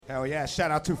Hell yeah,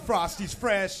 shout out to Frosty's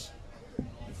Fresh.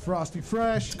 Frosty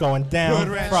Fresh. It's going down. Hood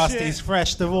rat Frosty's shit.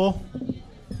 Festival.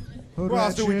 Hood Who else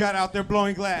rat do we shit. got out there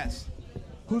blowing glass?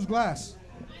 Who's glass?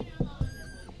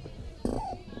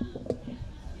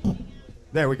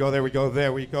 There we go, there we go,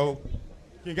 there we go.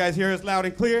 Can you guys hear us loud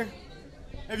and clear?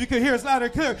 If you could hear us loud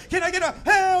and clear, can I get a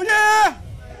hell yeah?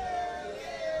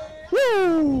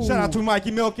 Woo! Shout out to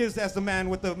Mikey Milkis, that's the man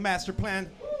with the master plan.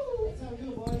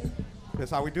 That's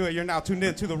how we do it. You're now tuned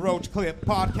in to the Roach Clip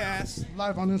Podcast,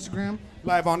 Live on Instagram.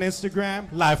 live on Instagram,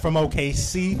 Live from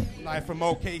OKC. live from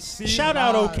OKC. Shout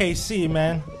out Live. OKC,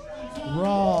 man.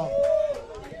 Raw.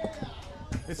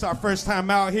 It's our first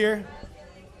time out here.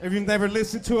 If you've never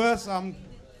listened to us, I'm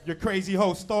your crazy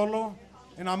host, Tolo,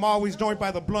 and I'm always joined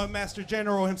by the Blunt Master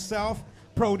General himself,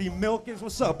 Prody Milkins.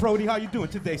 What's up, Prody? How you doing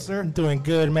today, sir? Doing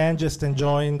good, man. Just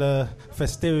enjoying the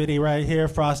festivity right here.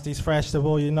 Frosty's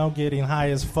Festival, getting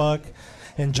high as fuck.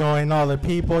 Enjoying all the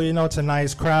people, it's a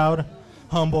nice crowd,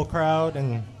 humble crowd,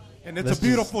 and And let's it's a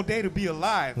beautiful day to be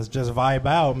alive. let's just vibe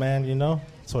out, man,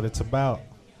 That's what it's about.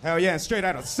 Hell yeah, and straight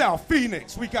out of South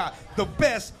Phoenix, we got the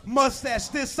best mustache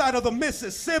this side of the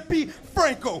Mississippi,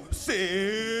 Franco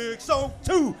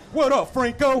 602. What up,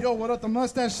 Franco? Yo, what up? The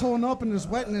mustache holding up and it's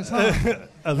wetness, huh?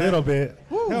 A little bit.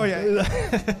 Hell yeah.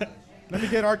 Let me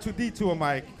get R2D2 a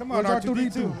mic. Come on, Where's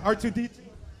R2D2. R2D2.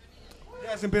 He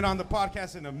hasn't been on the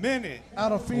podcast in a minute.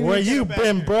 Out of Phoenix. Where you back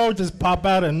been, here. bro? Just pop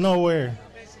out of nowhere.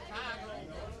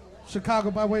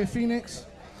 Chicago by way of Phoenix.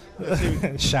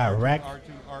 Chirac.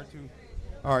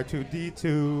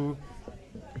 R2D2.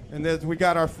 And then we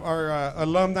got our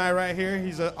alumni right here.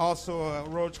 He's also a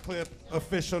Roach Clip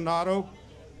aficionado.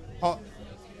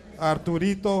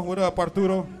 Arturito. What up,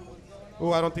 Arturo?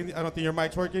 Oh, I don't think your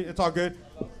mic's working. It's all good.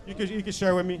 You can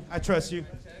share with me. I trust you.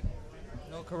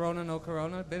 No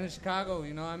corona. Been in Chicago,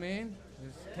 you know what I mean?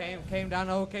 Just came down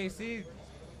to OKC,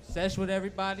 sesh with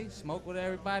everybody, smoke with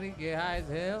everybody, get high as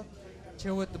hell,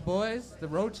 chill with the boys, the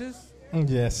roaches.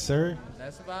 Yes, sir.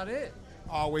 That's about it.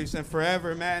 Always and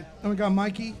forever, man. And we got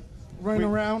Mikey running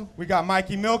around. We got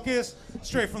Mikey Milkis,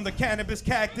 straight from the Cannabis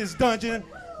Cactus Dungeon.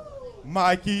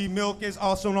 Mikey Milkis,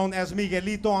 also known as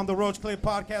Miguelito on the Roach Clip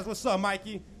Podcast. What's up,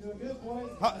 Mikey? Doing good, boys.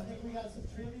 I think we got some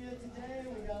trivia today.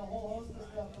 We got a whole host of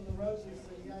stuff from the Roaches,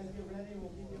 so you guys get ready. We'll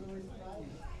keep giving away some prizes.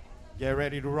 Get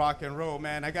ready to rock and roll,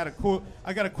 man. I got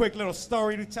a quick little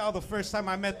story to tell. The first time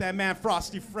I met that man,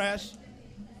 Frosty Fresh,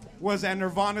 was at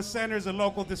Nirvana Centers, a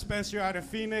local dispensary out in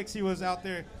Phoenix. He was out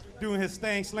there doing his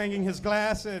thing, slinging his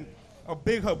glass, and a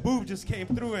big haboob just came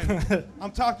through. And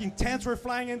I'm talking tents were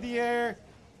flying in the air.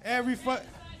 Every tent,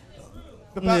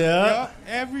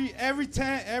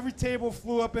 every table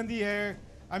flew up in the air.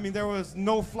 I mean, there was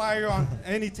no flyer on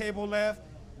any table left.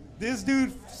 This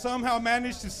dude somehow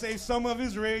managed to save some of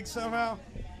his rigs somehow.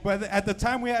 But at the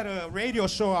time, we had a radio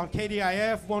show on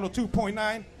KDIF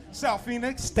 102.9, South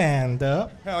Phoenix. Stand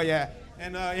up. Hell yeah.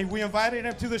 And we invited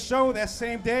him to the show that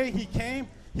same day. He came.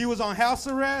 He was on house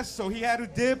arrest, so he had to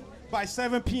dip by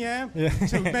 7 p.m.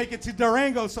 to make it to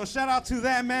Durango. So shout out to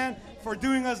that man for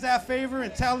doing us that favor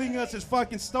and telling us his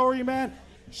fucking story, man.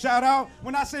 Shout out.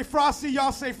 When I say Frosty,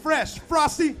 y'all say fresh.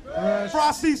 Frosty? Fresh.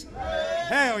 Frosties?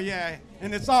 Hell yeah.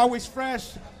 And it's always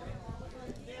fresh.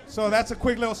 So that's a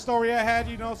quick little story I had,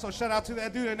 So shout out to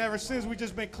that dude. And ever since, we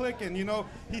just been clicking,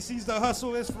 He sees the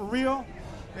hustle is for real.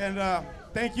 And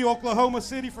thank you, Oklahoma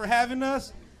City, for having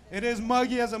us. It is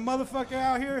muggy as a motherfucker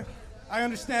out here. I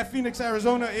understand Phoenix,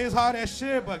 Arizona is hot as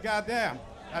shit, but goddamn,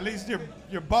 at least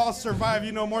your balls survive,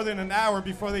 more than an hour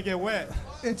before they get wet.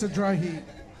 It's a dry heat.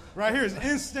 Right here is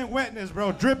instant wetness,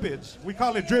 bro. Drippage. We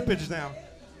call it drippage now.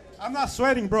 I'm not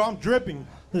sweating, bro. I'm dripping.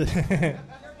 Yeah,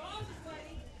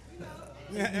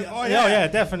 Oh, yeah,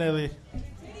 definitely.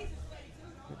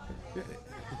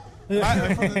 My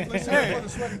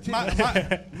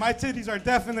titties are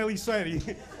definitely sweaty.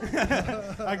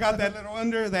 I got that little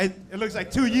under that it looks like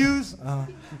two U's.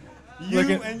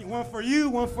 And one for you,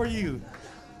 one for you.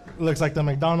 Looks like the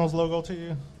McDonald's logo to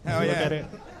you. Hell Look yeah. at it.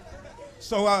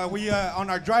 So we on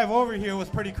our drive over here was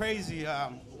pretty crazy.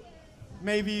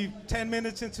 Maybe 10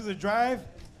 minutes into the drive,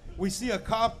 we see a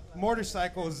cop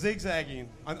motorcycle zigzagging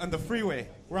on the freeway.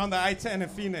 We're on the I-10 in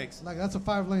Phoenix. Like, that's a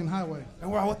 5-lane highway.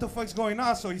 And we're like, what the fuck's going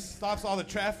on? So he stops all the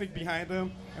traffic behind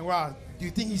him. And we're like, do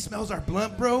you think he smells our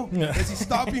blunt, bro? Yeah. Is he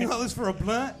stopping all this for a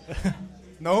blunt?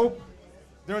 Nope.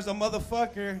 There's a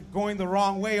motherfucker going the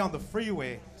wrong way on the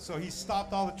freeway. So he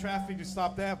stopped all the traffic to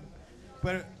stop that.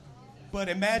 But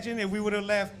imagine if we would have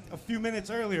left a few minutes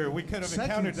earlier, we could have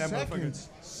encountered that motherfucker.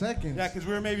 Seconds. Yeah, because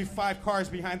we were maybe 5 cars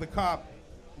behind the cop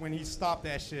when he stopped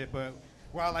that shit. But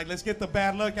we're like, let's get the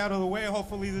bad luck out of the way.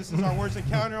 Hopefully this is our worst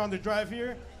encounter on the drive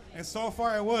here. And so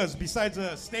far it was, besides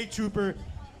a state trooper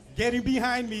getting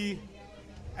behind me,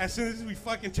 as soon as we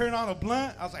fucking turned on a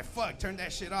blunt, I was like, fuck, turn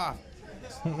that shit off.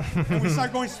 And we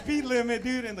start going speed limit,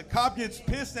 dude, and the cop gets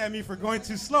pissed at me for going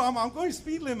too slow. I'm going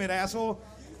speed limit, asshole.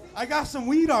 I got some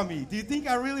weed on me. Do you think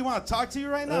I really want to talk to you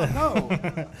right now?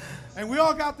 No. And we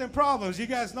all got them problems. You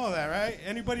guys know that, right?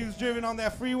 Anybody who's driven on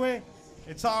that freeway,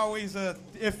 it's always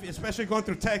especially going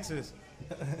through Texas.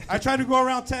 I tried to go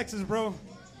around Texas, bro.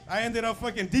 I ended up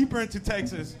fucking deeper into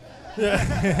Texas.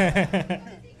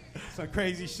 Some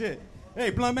crazy shit. Hey,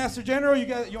 Blunt Master General,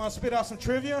 you want to spit out some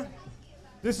trivia?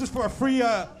 This is for a free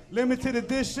limited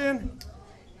edition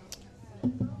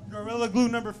Gorilla Glue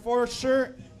number 4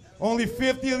 shirt. Only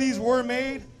 50 of these were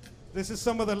made. This is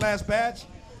some of the last batch.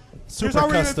 Here's how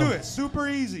we're going to do it. Super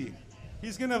easy.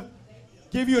 He's going to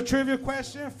give you a trivia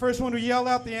question. First one to yell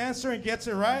out the answer and gets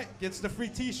it right gets the free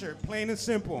t-shirt. Plain and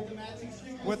simple.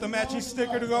 With a matching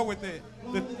sticker to go with it.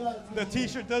 The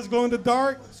t-shirt does glow in the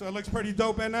dark, so it looks pretty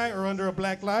dope at night or under a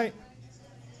black light.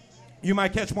 You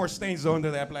might catch more stains though under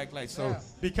that black light, so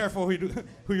be careful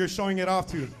who you're showing it off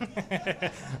to.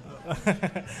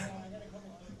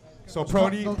 So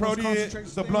Prody,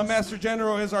 the Blunt Master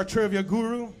General, is our trivia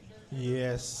guru.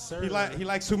 Yes, sir. He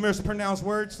likes to mispronounce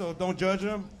words, so don't judge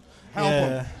him. Help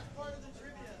him.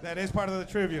 That is part of the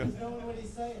trivia.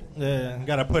 Yeah,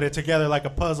 gotta put it together like a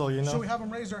puzzle, you know. Should we have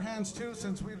them raise their hands too,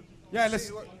 since we? Yeah,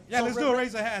 let's do a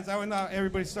raise of hands. I would not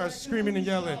everybody starts screaming and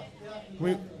yelling.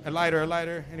 A lighter.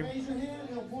 Raise your hand,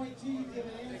 he'll point to you, give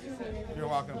an answer. You're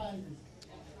welcome.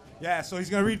 Yeah, so he's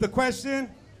gonna read the question.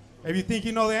 If you think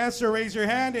you know the answer, raise your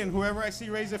hand, and whoever I see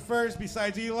raise it first,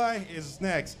 besides Eli, is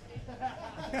next.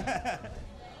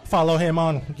 Follow him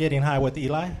on Getting High with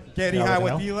Eli. Getting High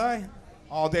with Eli,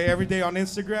 all day, every day on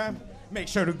Instagram. Make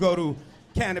sure to go to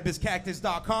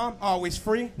CannabisCactus.com, always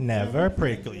free. Never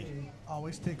prickly.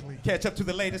 Always tickly. Catch up to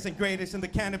the latest and greatest in the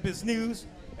cannabis news.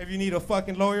 If you need a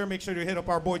fucking lawyer, make sure to hit up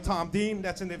our boy Tom Dean.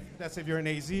 That's if you're an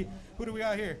AZ. Who do we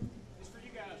got here?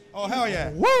 Oh, hell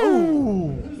yeah.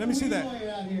 Woo! Let me see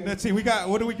that. Let's see.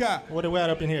 What do we got? What do we got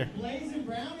up in here? Blazing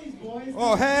brownies, boys.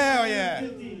 Oh, hell yeah.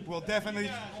 We'll definitely.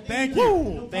 Thank you.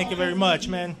 Woo! Thank you very much,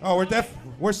 man. Oh,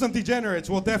 we're some degenerates.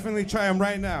 We'll definitely try them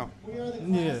right now. We are the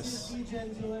Yes.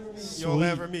 You'll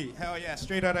ever meet. Hell yeah.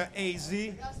 Straight out of AZ.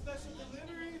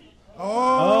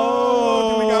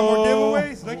 Oh. Do we got more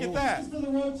giveaways? Look at that. Just for the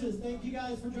roaches. Thank you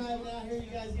guys for driving out here.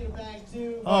 You guys get a bag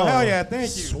too. Oh, hell yeah. Thank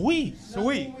you. Sweet.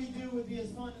 Nothing we do would be as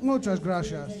fun. Muchas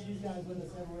gracias. Take you guys with us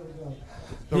everywhere we go.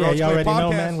 The Yeah, Roach you already Clip know,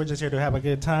 Podcast. man. We're just here to have a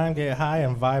good time, get high,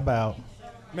 and vibe out.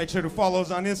 Make sure to follow us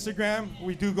on Instagram.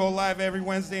 We do go live every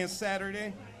Wednesday and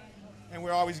Saturday. And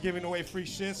we're always giving away free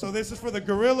shit. So this is for the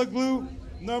Gorilla Glue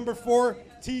number 4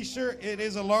 t-shirt. It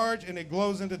is a large and it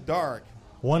glows in the dark.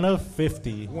 1 of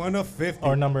 50. 1 of 50.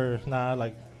 Or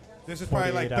like. This is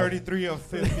probably like 48 hours. 33 of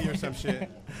 50 or some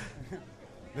shit.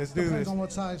 Let's do Depends this. on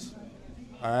what size.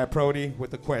 All right, Prody,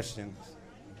 with the questions.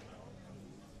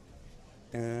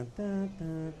 Dun, dun,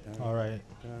 dun, dun. All right.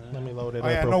 Let me load it Oh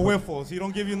up. yeah, real no quick. whiffles. He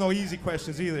don't give you no easy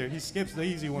questions either. He skips the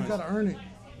easy ones. You gotta earn it.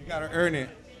 You gotta earn it.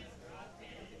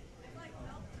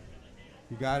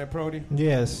 You got it, Prody?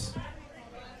 Yes.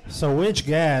 So, which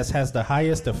gas has the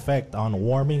highest effect on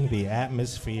warming the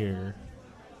atmosphere?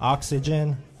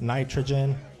 Oxygen,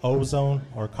 nitrogen, ozone,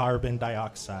 or carbon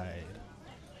dioxide?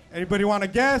 Anybody want to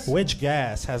guess? Which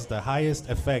gas has the highest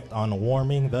effect on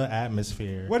warming the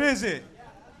atmosphere? What is it?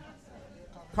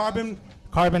 Carbon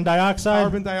Carbon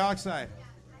dioxide? dioxide.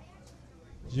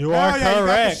 You Hell are yeah, you got the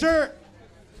correct. shirt.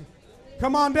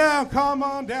 Come on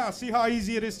down. See how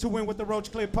easy it is to win with the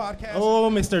Roach Clip Podcast. Oh,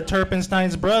 Mr.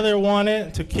 Turpenstein's brother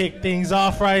wanted to kick things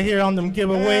off right here on them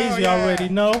giveaways. Hell You yeah. already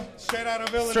know. Straight out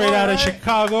of Illinois. Straight out of right?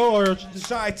 Chicago or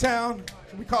Chi-Town.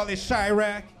 We call it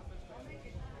Chirac.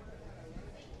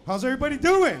 How's everybody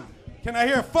doing? Can I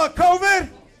hear a fuck COVID?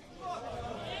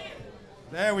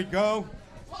 There we go.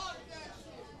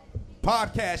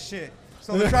 Podcast shit.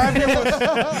 So the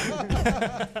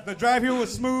drive here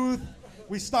was smooth.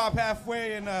 We stopped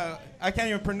halfway and I can't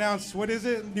even pronounce, what is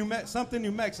it? New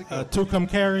Mexico.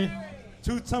 Tucumcari.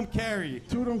 Tucumcari.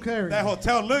 Tucumcari. That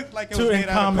hotel looked like it was made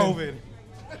out of COVID.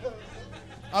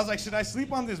 I was like, should I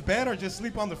sleep on this bed or just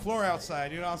sleep on the floor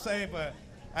outside? You know what I'm saying? But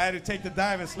I had to take the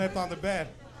dive and slept on the bed.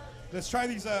 Let's try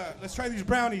these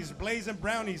brownies, Blazing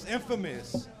Brownies,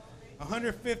 infamous.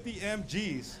 150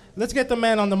 mgs. Let's get the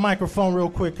man on the microphone real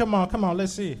quick. Come on,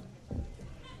 let's see.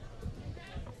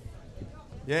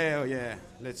 Yeah.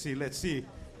 Let's see.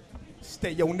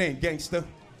 State your name, gangster.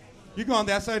 You go on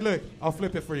that side, look. I'll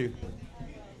flip it for you.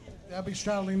 I'll be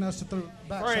straddling us to the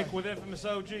back Frank side. with Infamous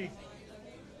OG.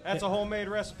 That's a homemade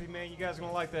recipe, man. You guys are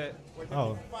going to like that.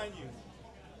 Oh. Find you.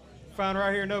 Found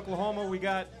right here in Oklahoma. We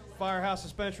got Firehouse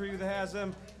Dispensary that has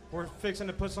them. We're fixing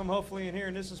to put some hopefully in here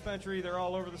in this dispensary. They're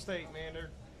all over the state, man. They're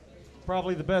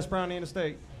probably the best brownie in the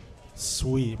state.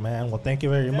 Sweet, man. Well, thank you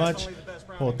very much. Definitely the best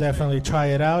brownie We'll in the state. definitely try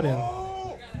it out.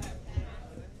 And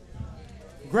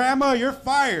Grandma, you're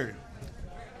fired.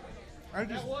 I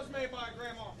just, That was made by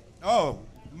Grandma. oh,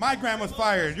 my grandma's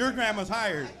fired. Your grandma's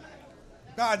hired.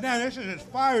 God damn, this shit is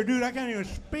fire, dude. I can't even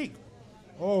speak.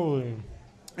 holy,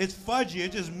 It's fudgy.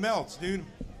 It just melts, dude.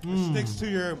 It sticks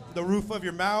to the roof of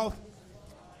your mouth.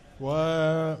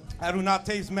 what? I do not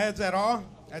taste meds at all.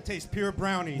 I taste pure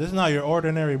brownie. This is not your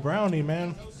ordinary brownie,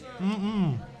 man.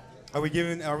 Are we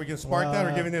gonna spark that or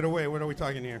What? giving it away? What are we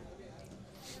talking here?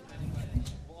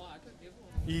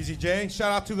 Easy J.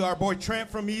 Shout out to our boy Trent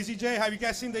from Easy J. Have you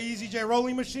guys seen the Easy J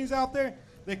rolling machines out there?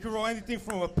 They can roll anything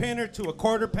from a pinner to a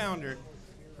quarter pounder.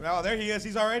 Well, there he is.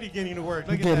 He's already getting to work.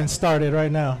 Look at Getting that. started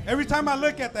right now. Every time I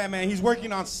look at that, man, he's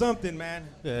working on something, man.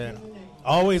 Yeah.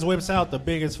 Always whips out the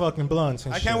biggest fucking blunts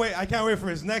and I shit. can't wait. I can't wait for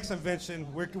his next invention.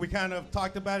 We kind of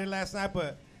talked about it last night,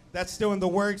 but that's still in the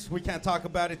works. We can't talk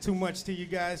about it too much to you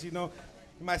guys. You know,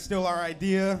 it might steal our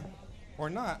idea or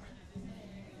not.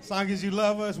 As long as you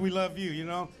love us, we love you. You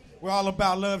know, we're all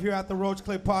about love here at the Roach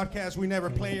Clip Podcast. We never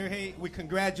play or hate. We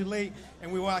congratulate,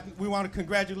 and we want to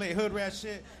congratulate Hood Rat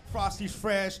Shit, Frosty's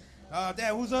Fresh.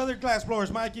 Damn, who's the other glass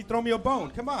blowers? Mikey, throw me a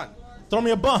bone. Come on, Throw me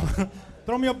a bump.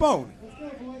 throw me a bone. Let's go,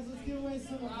 boys. Let's give away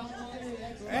some Apothecary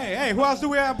Extra. Hey, who else do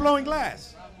we have blowing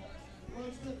glass?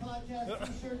 Roach Clip Podcast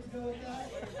t-shirt to go with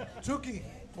that. Tuki.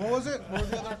 What was it? What was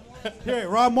the other? Here,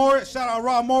 Rob Morris. Shout out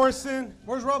Rob Morrison.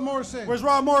 Where's Rob Morrison? Where's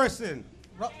Rob Morrison?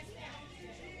 Rob?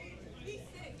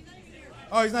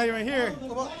 Oh, he's not even here. The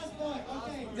last one.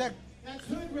 Okay. Yeah. That's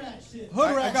Hood Rat shit. Hood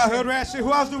I Rat. got shit. Hood Rat shit.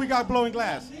 Who else do we got blowing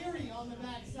glass? Leary on the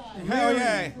back side. Hell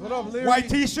yeah. What up, Leary? White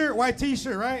t-shirt, right?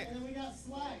 And then we got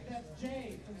Slack. That's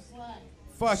Jay from Slack.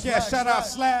 Fuck yeah, Slack, shout out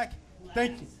Slack. Slack.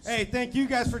 Thank you. Hey, thank you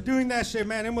guys for doing that shit,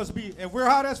 man. It must be, if we're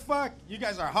hot as fuck, you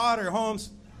guys are hotter, Holmes.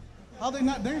 How they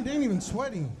not? They ain't even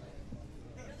sweating.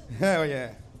 Hell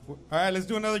yeah. All right, let's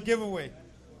do another giveaway.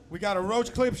 We got a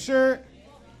Roach Clip shirt,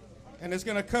 and it's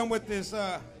gonna come with this,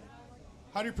 how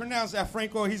do you pronounce that,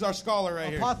 Franco? He's our scholar right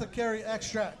here. Apothecary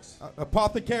extracts.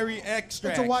 Apothecary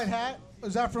extract. It's a white hat.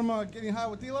 Is that from Getting High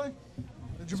with Eli?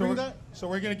 Did you bring that? So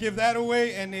we're gonna give that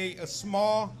away and a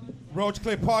small Roach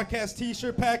Clip Podcast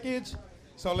T-shirt package.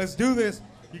 So let's do this.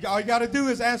 All you gotta do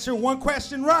is answer one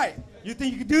question right. You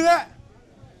think you can do that?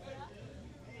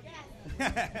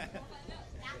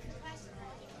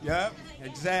 Yep,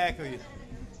 exactly.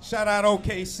 Shout out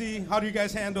OKC. How do you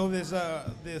guys handle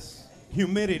this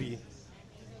humidity?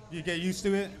 You get used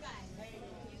to it?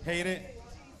 Hate it?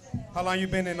 How long you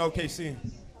been in OKC?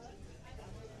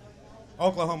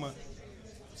 Oklahoma.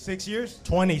 6 years?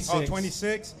 26. Oh,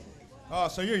 26? Oh,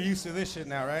 so you're used to this shit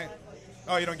now, right?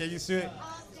 Oh, you don't get used to it?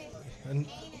 And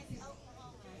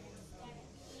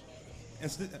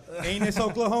Anus,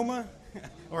 Oklahoma?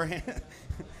 Or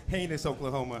Heinous,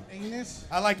 Oklahoma? Anus.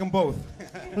 I like them both.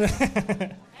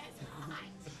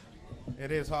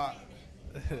 It is hot.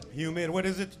 Humid. What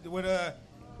is it?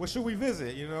 What should we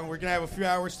visit? You know, we're going to have a few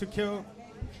hours to kill.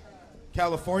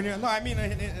 California? No, I mean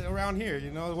around here.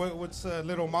 You know, what's a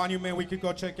little monument we could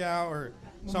go check out, or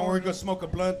somewhere we go smoke a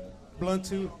blunt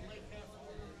to?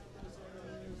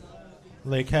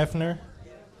 Lake Hefner.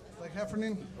 Like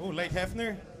Heffernan. Oh, Lake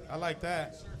Hefner. I like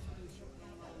that.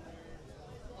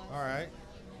 All right.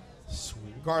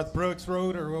 Sweet. Garth Brooks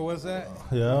Road, or what was that?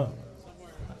 Yeah.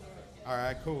 All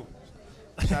right, cool.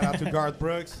 Shout out to Garth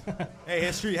Brooks. Hey,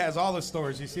 his street has all the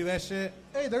stores. You see that shit?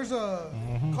 Hey, there's a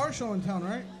car show in town,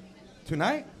 right?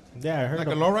 Tonight? Yeah, I heard Like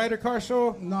a of lowrider car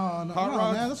show? No, Hot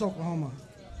rods? man, that's Oklahoma.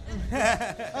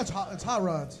 That's hot. It's hot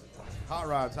rods. Hot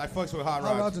rods. I fucks with hot Hot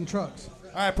rods rods. and trucks.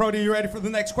 All right, Prody, you ready for the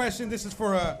next question? This is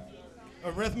for a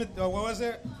what was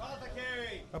it?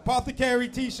 Apothecary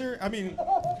T-shirt. I mean,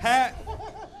 hat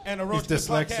and a Roach Clip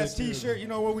dyslexic, Podcast dude. T-shirt. You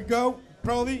know where we go?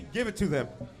 Prody, give it to them.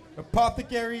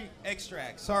 Apothecary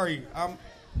extract. Sorry, I'm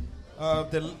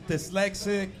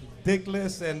dyslexic,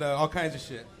 dickless, and all kinds of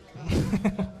shit.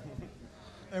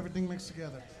 Everything mixed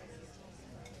together.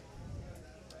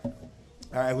 All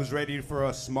right, who's ready for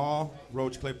a small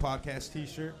Roach Clip Podcast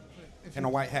T-shirt and a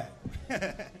white hat?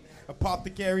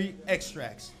 Apothecary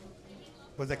extracts.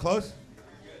 Was that close?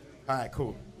 All right,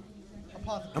 cool.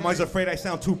 Apothecary. I'm always afraid I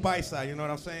sound too paisa, you know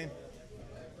what I'm saying?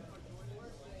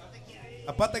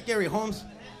 Apothecary, Holmes.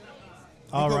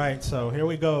 All right, so here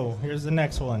we go. Here's the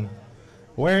next one.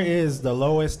 Where is the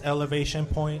lowest elevation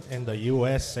point in the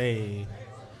USA?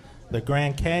 The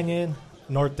Grand Canyon,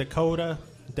 North Dakota,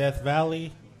 Death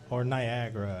Valley, or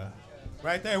Niagara?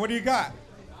 Right there. What do you got?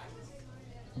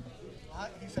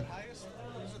 He said highest?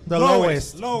 The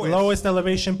Lowest, lowest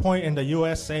elevation point in the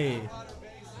USA.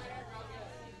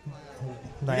 We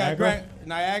got Niagara?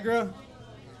 Niagara.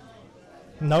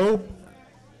 Nope.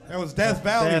 That was Death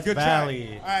Valley. Death Good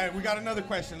Valley. try. All right, we got another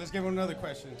question. Let's give him another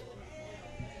question.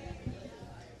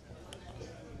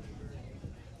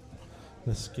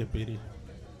 The skippity.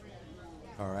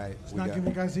 All right. Let's not give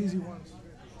you guys easy ones.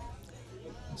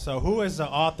 So, who is the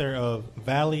author of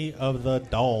Valley of the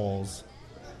Dolls?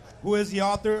 Who is the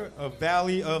author of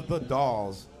Valley of the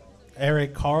Dolls?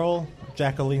 Eric Carle,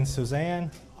 Jacqueline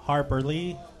Suzanne, Harper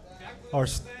Lee, or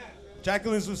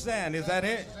Jacqueline Suzanne. Is that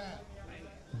it?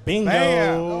 Bingo?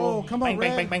 Bam. Oh, come on, bang, bang,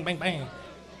 Red. bang, bang, bang, bang.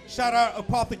 Shout out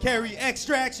Apothecary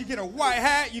Extracts. You get a white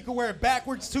hat. You can wear it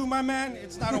backwards too, my man.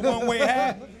 It's not a one-way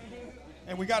hat.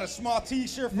 And we got a small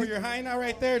T-shirt for your hyena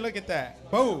right there. Look at that.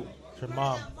 Boom. It's your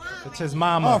mom. It's his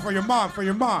mama. Oh, for your mom. For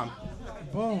your mom.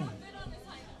 Boom.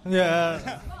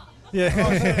 Yeah. Oh,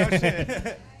 Yeah.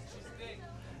 shit.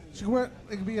 She could wear,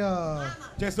 it could be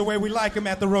Just the way we like them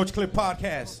at the Roach Clip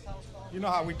Podcast. You know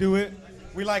how we do it.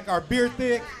 We like our beer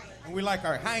thick, and we like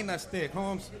our hyena thick,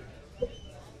 Holmes.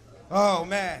 Oh,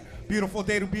 man. Beautiful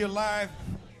day to be alive.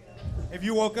 If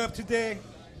you woke up today,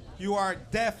 you are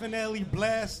definitely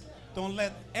blessed. Don't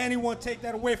let anyone take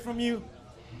that away from you.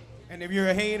 And if you're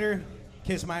a hater,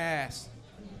 kiss my ass.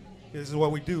 This is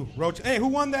what we do. Roach. Hey, who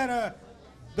won that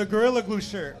the Gorilla Glue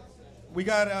shirt? We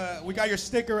got your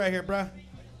sticker right here, bruh.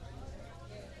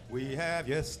 We have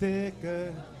your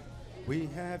sticker. We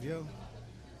have your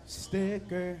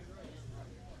sticker.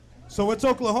 So what's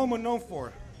Oklahoma known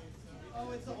for?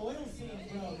 Oh, it's the oil scene,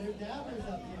 bro. They're dabbers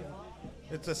up here.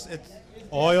 It's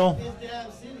Oil. It's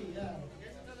Dab City,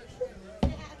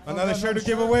 yeah. another shirt to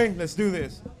give away. Let's do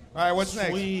this. All right, what's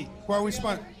next? Sweet. Who are we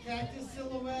spun? Cactus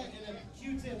silhouette and a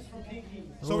Q-tips from Pinky.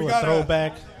 So Ooh, we a got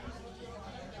throwback.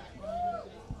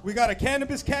 We got a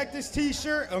Cannabis Cactus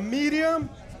T-shirt, a medium,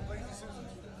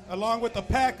 along with a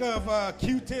pack of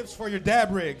Q-tips for your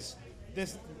dab rigs.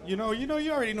 This, you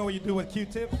already know what you do with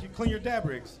Q-tips. You clean your dab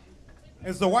rigs.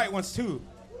 It's the white ones too.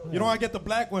 You don't want to get the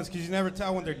black ones because you never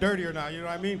tell when they're dirty or not. You know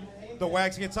what I mean? The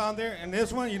wax gets on there, and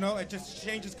this one, it just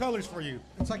changes colors for you.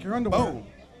 it's like your underwear. Boom.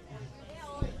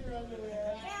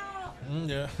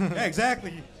 Yeah. Yeah,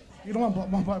 exactly. You don't want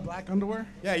to buy black underwear?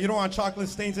 Yeah, you don't want chocolate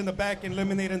stains in the back and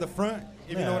lemonade in the front.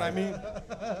 If you know what I mean.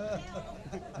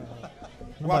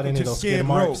 Nobody Welcome need to those Skid skid Row.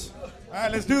 marks. All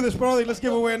right, let's do this, brother. Let's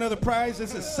give away another prize.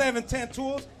 This is 710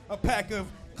 Tools, a pack of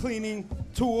cleaning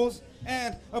tools,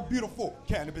 and a beautiful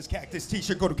Cannabis Cactus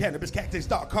T-shirt. Go to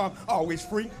cannabiscactus.com. Always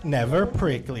free. Never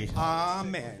prickly.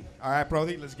 Amen. All right,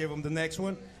 brother. Let's give them the next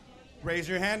one. Raise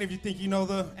your hand if you think you know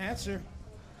the answer.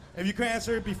 If you can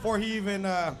answer it before he even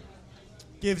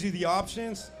gives you the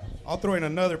options, I'll throw in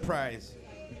another prize.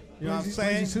 You know what I'm Lazy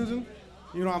saying? Susan?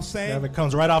 You know what I'm saying? If it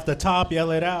comes right off the top,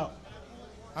 yell it out.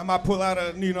 I might pull out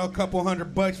a couple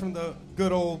 $100 from the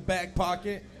good old back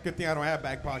pocket. Good thing I don't have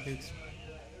back pockets.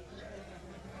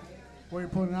 Where are you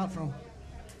pulling it out from?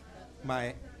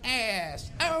 My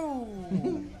ass. Oh.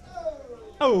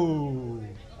 Oh.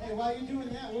 Hey, while you're doing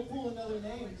that, we'll pull another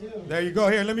name, too. There you go.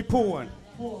 Here, let me pull one.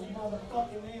 Pull a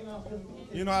motherfucking name out for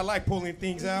You know I like pulling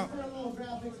things out. For a little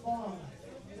graphics bomb.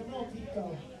 It's a little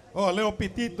pico. Oh, a little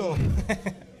pitito.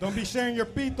 Don't be sharing your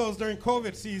pitos during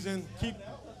COVID season. Keep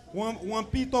one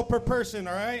pito per person,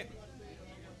 all right?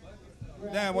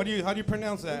 Dan, how do you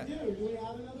pronounce that? Dude, do we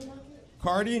have another one?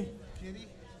 Cardi?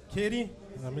 Kitty?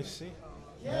 Let me see.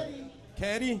 Teddy.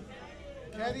 Caddy?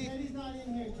 Teddy's not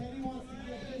in here. Teddy wants to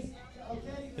get this.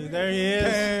 Okay. There he is.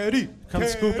 Caddy. Come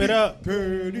scoop it up.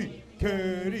 Caddy.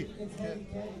 It's Teddy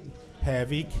Teddy.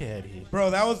 Heavy kitty. Bro,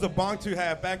 that was the bong to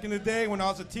have back in the day when I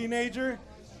was a teenager.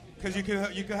 Because you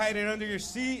could hide it under your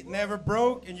seat, never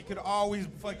broke, and you could always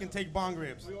fucking take bong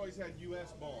rips. We always had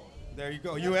U.S. ball. There you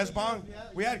go. U.S. bong?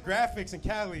 We had graphics in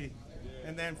Cali.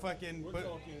 And then fucking... We're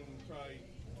talking probably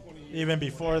 20 years. Even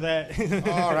before that.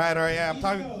 All right, yeah. I'm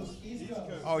talking... East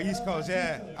Coast. Oh, East Coast,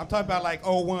 yeah. I'm talking about like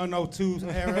 01, 02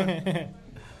 era. And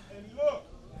look,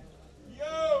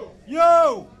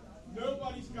 Yo!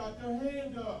 nobody's got their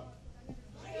hand up.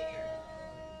 You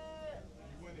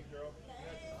win it, girl.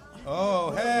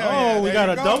 Oh, hell Oh, yeah. we There got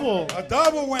you a go. double. A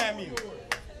double whammy.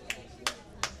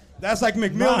 That's like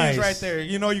McMillions Nice. right there.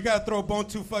 You know, you got to throw a bone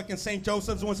to fucking St.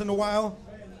 Joseph's once in a while.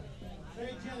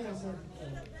 Very generous.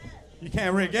 You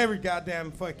can't rig every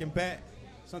goddamn fucking bet.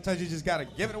 Sometimes you just got to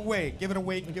give it away. Give it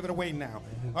away. Give it away now.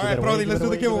 All right, it away, Brody, give let's it do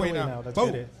the away, give it giveaway away now. now. Let's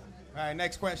Boom. get it. All right,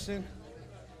 next question.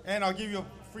 And I'll give you a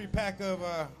free pack of,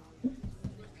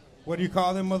 what do you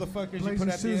call them, motherfuckers? You put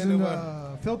Lazy at the end Susan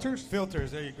of filters?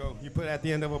 filters. There you go. You put at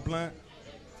the end of a blunt.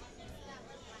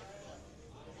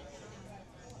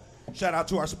 Shout out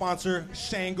to our sponsor,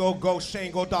 Shango.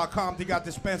 GoShango.com. They got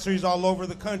dispensaries all over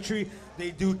the country.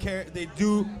 They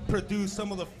do produce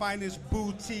some of the finest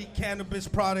boutique cannabis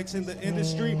products in the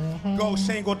industry.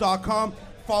 GoShango.com.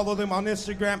 Follow them on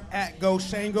Instagram at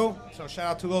GoShango. So shout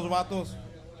out to those vatos.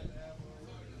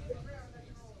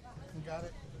 You got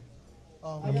it.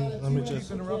 Let me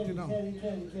just interrupt you now.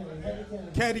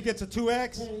 Caddy gets a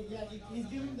 2X. Yeah,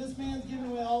 this man's giving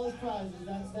away all his prizes.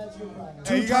 That's your prize.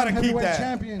 Hey, you gotta Two-time keep heavyweight that.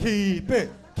 champion. Keep it.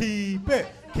 Keep it.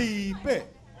 Keep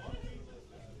it.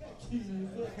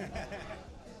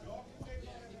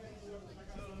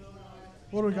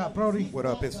 What do we got, Brody? What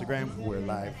up, Instagram? We're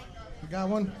live. You got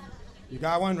one? You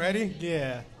got one ready?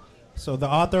 Yeah. So the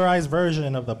authorized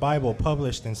version of the Bible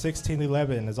published in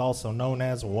 1611 is also known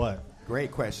as what?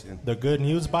 Great question. The Good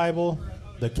News Bible,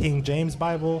 the King James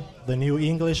Bible, the New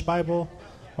English Bible,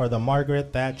 or the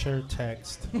Margaret Thatcher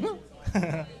text? You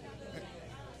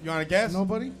want to guess?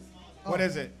 Nobody? What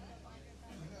is it?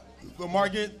 The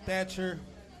Margaret Thatcher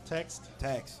Text?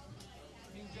 text.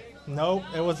 Nope,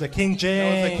 it was the King That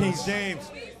James. was the King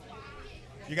James.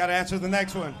 You got to answer the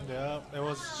next one. Yep, it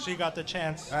was. She got the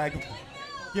chance. All right,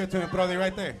 give it to me, brother,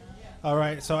 right there. All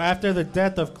right, so after the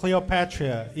death of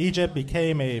Cleopatra, Egypt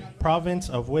became a province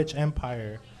of which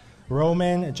empire?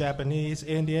 Roman, Japanese,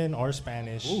 Indian, or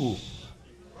Spanish? Ooh.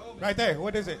 Right there.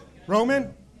 What is it?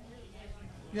 Roman?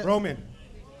 Yeah. Roman.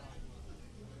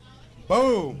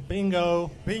 Boom.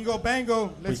 Bingo. Bingo,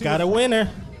 bango. We got a winner.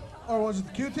 Or was it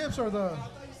the Q-tips or the...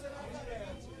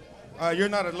 You're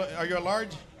not a. Are you a large?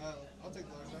 I'll take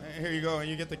the large. Here you go, and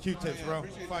you get the Q-tips, bro.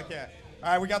 Fuck yeah! All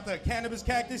right, we got the Cannabis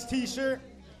Cactus T-shirt,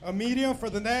 a medium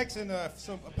for the necks, and a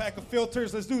pack of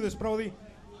filters. Let's do this, Brody.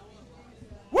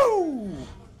 Woo!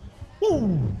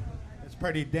 Woo. It's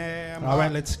pretty damn. All right,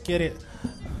 hot. let's get it.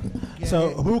 So,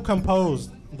 who composed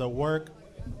the work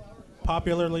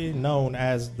popularly known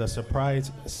as the Surprise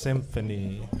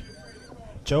Symphony?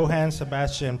 Johann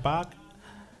Sebastian Bach,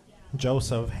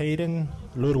 Joseph Haydn,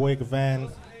 Ludwig van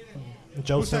Who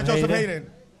Joseph said Joseph Haydn.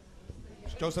 Hayden?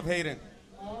 Joseph Hayden.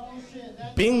 Oh shit,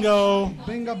 that Bingo.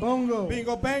 Bingo bongo.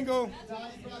 Bingo, bango.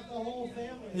 Dice brought the whole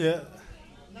family. Yeah.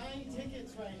 9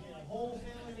 tickets right here. Whole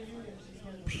family reunion.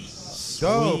 She's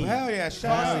gonna Dope. Sweet. Hell yeah.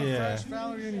 Shout Hell out. yeah.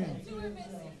 Family reunion.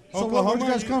 So Oklahoma. where'd you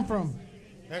guys come from?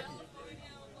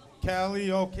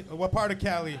 Cali. Okay. What part of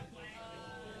Cali?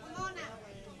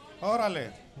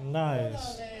 Órale.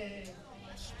 Nice.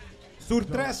 Sur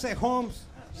 13 Homes,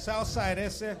 Southside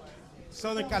ese,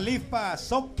 Southern Califa,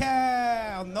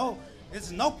 SoCal. No,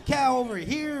 it's NoCal over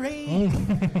here, hey.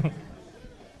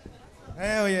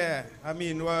 Hell yeah. I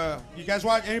mean, you guys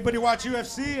watch, anybody watch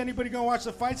UFC? Anybody gonna watch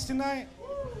the fights tonight?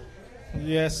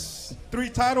 Yes. 3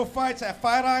 title fights at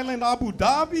Fight Island, Abu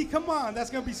Dhabi? Come on, that's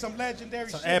gonna be some legendary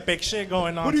Some shit. epic shit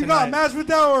going on Who do you tonight. got,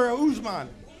 Masvidal or Usman?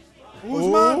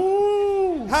 Usman?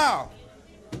 Ooh. How?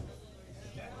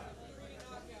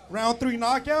 Round 3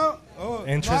 knockout? Oh,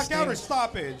 Interesting. knockout or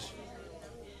stoppage?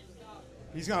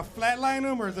 He's gonna flatline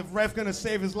him, or is the ref gonna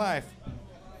save his life?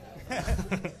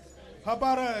 How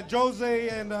about Jose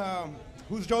and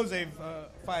who's Jose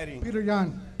fighting? Peter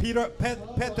Yan. Peter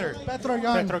Petr. Petro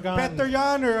Yan. Petrogan. Petr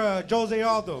Yan or Jose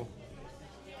Aldo?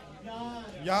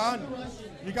 Yan.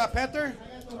 You got Petr?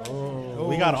 Oh,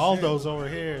 we got all those over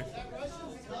here.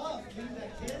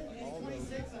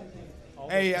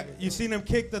 Hey, you seen him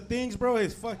kick the things, bro?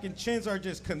 His fucking chins are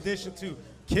just conditioned to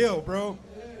kill, bro.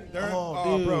 They're,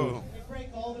 Oh, dude. bro. They break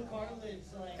all the cartilage.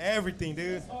 Like, Everything,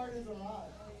 dude. as hard as a rock.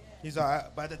 He's all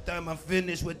right. By the time I'm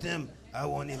finished with them, I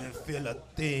won't even feel a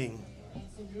thing.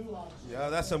 Some goulash. Yeah,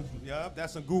 that's some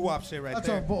goo-wop shit right That's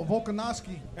there. a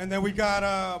Volkanovski. And then we got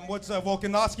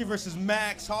Volkanovski versus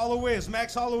Max Holloway. Is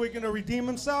Max Holloway gonna redeem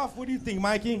himself? What do you think,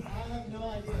 Mikey? I have no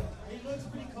idea. He looks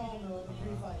pretty calm though in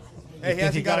the pre-fights. Hey, he think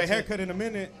hasn't he got got a haircut in a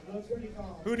minute. He looks pretty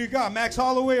calm. Who do you got, Max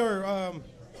Holloway or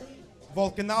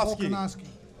Volkanovski? Volkanovski.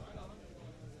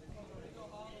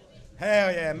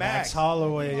 Hell yeah, Max Max.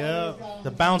 Holloway, yeah.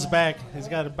 The bounce back. He's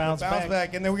got to bounce Bounce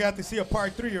back, and then we got to see a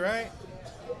part 3, right?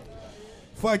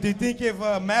 Fuck, do you think if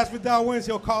Masvidal wins,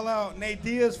 he'll call out Nate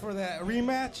Diaz for that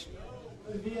rematch?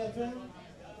 The VFM?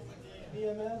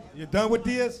 BMF? You done with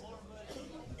Diaz?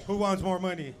 Who wants more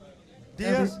money?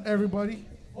 Diaz? Everybody.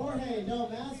 Jorge, no,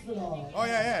 Masvidal. Oh,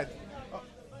 yeah.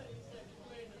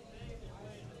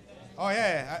 Oh,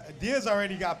 yeah. Diaz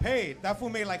already got paid. That fool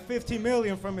made like $15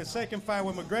 million from his second fight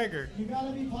with McGregor. You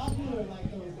gotta be popular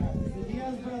like those guys. The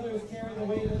Diaz brothers carry the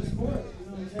weight of the sport. You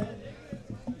know what I'm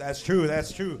saying? That's true.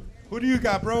 That's true. Who do you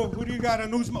got, bro? Who do you got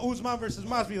in Usman versus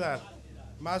Masvidal?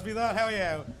 Masvidal? Hell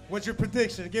yeah. What's your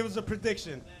prediction? Give us a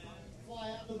prediction. Fly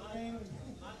out the plane.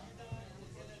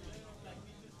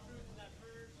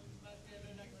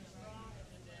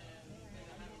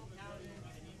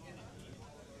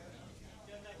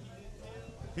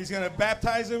 He's going to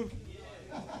baptize him.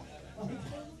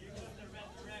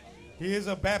 He is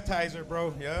a baptizer,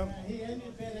 bro. Yeah. He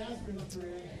ended Ben Askren's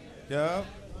career. Yeah.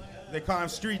 They call him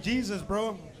Street Jesus,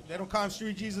 bro. They don't call him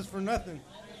Street Jesus for nothing.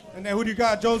 And then who do you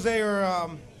got, Jose or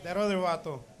that other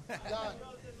vato?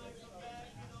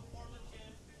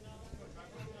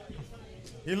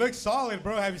 He looks solid,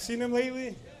 bro. Have you seen him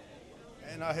lately?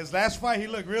 And his last fight, he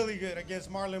looked really good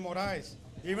against Marlon Moraes.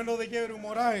 Even though they gave it to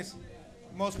Moraes,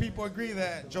 most people agree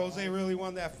that Jose really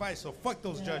won that fight. So fuck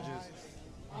those judges.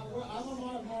 I'm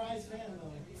a Moraes fan,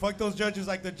 though. Fuck those judges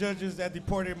like the judges that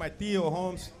deported my Theo,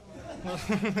 Holmes.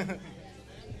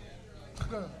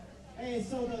 Hey,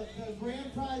 so the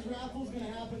grand prize raffle is going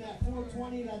to happen at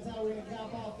 4:20. That's how we're going to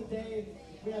cap off the day.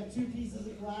 We have 2 pieces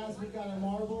of glass. We've got a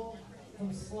marble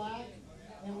from Slack,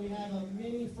 and we have a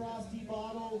mini Frosty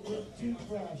bottle with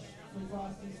toothbrush from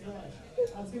Frosty's Fresh.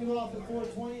 That's going to go off at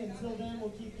 4:20. Until then,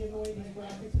 we'll keep giving away these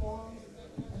graphics bongs.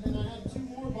 And then I have 2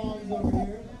 more bongs over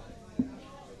here.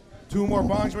 2 more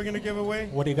bongs we're going to give away.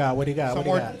 What do you got? What do you got? Some What do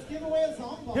you more- got? Let's give away a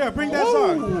song bong. Here, bring that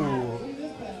song. Bring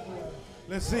this bad boy.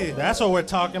 Let's see. That's what we're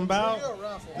talking about.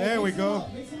 There we go.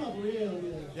 Mix them up real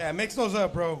good. Yeah, mix those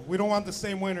up, bro. We don't want the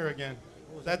same winner again.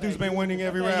 That dude's been winning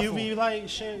every That raffle. UV light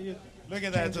shit. Look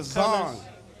at that. It's a changes colors. Zong.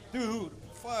 Dude,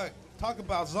 fuck. Talk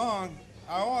about Zong.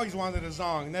 I always wanted a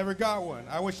Zong. Never got one.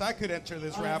 I wish I could enter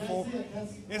this raffle.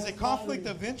 Is it conflict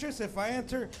of interest if I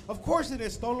enter? Of course it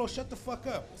is, Stolo. Shut the fuck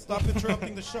up. Stop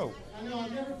interrupting the show. I know, I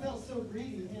never felt so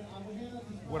greedy. I'm gonna hand up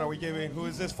these What are we giving? Who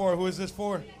is this for? Who is this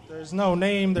for? There's no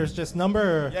name. There's just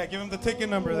number. Yeah, give him the ticket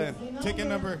number then. Ticket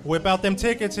number. Whip out them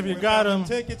tickets if you Whip got out them. them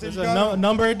tickets if There's you a got 'em.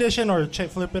 number edition or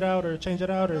flip it out or change it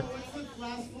out or. What's the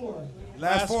last 4?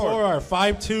 Last four four. are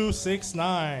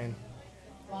 5269.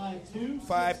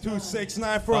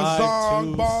 5269 for a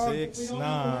Zong bong.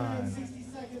 5269. 60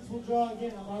 seconds, we'll draw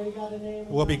again. I've already got a name.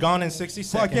 We'll be gone in 60 Fuck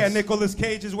seconds. yeah, Nicolas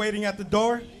Cage is waiting at the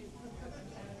door.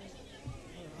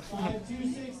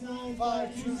 5269,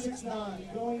 5269.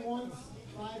 Going once.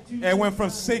 5269. It went from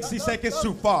 60 seconds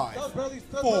to 5,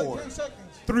 4,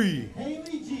 3. Haley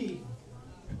G.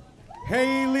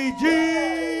 Haley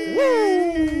G.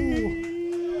 Woo!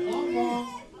 I'm wrong.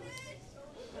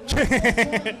 We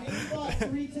bought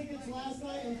 3 tickets last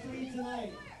night and 3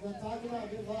 tonight. We'll talk about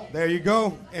good luck. There you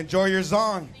go. Enjoy your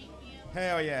Zong.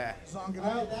 Hell yeah. All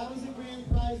right, that was the grand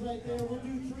prize right there. We'll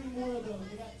do 3 more of those.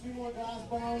 We got 2 more glass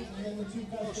bombs and then the 2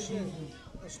 custom pieces.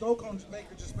 The snow cone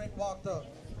maker just walked up.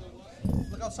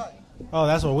 Look outside. Oh,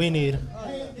 that's what we need.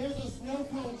 Hey, there's a snow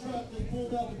cone truck that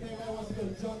pulled up if anybody wants to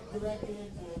go jump directly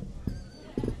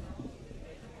into it.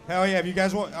 Hell yeah. If you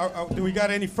guys want, do we got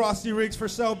any Frosty rigs for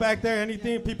sale back there?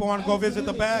 Anything? People want to go visit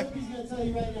the back? He's going to tell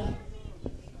you right now.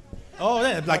 Oh,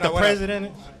 yeah, like What the up, what up?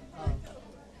 president.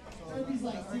 He's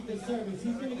like Secret Service.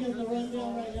 He's going to give them the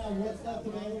rundown right now what's left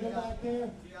available back there.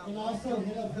 And also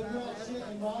hit up Hood Rat shit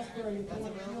and Rossbury if you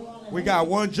want to chill on it. We got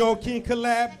one Joe King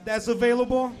collab that's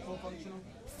available.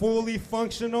 Fully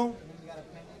functional.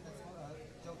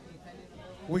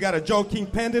 We got a Joe King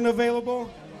pendant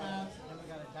available.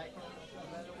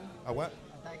 A what?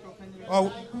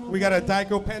 Oh, we got a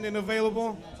Dyko pendant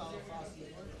available.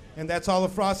 And that's all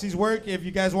of Frosty's work. If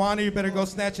you guys want it, you better go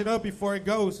snatch it up before it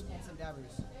goes.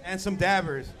 And some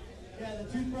dabbers. Yeah, the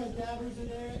toothbrush dabbers are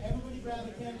there. Everybody grab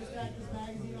a Canvas Cactus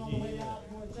magazine on the way out.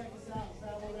 If you want to check us out,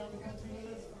 travel around the country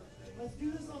with us. Let's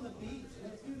do this on the beach.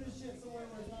 Let's do this shit somewhere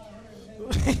where it's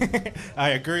not 110. I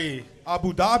agree.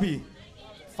 Abu Dhabi.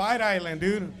 Fight Island,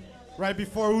 dude. Right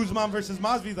before Usman versus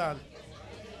Masvidal.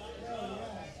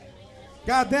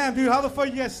 God damn, dude, how the fuck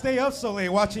you guys stay up so late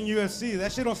watching UFC?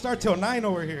 That shit don't start till 9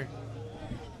 over here.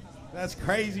 That's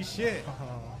crazy shit.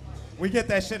 We get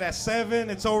that shit at 7.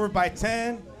 It's over by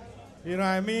 10. You know what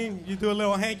I mean? You do a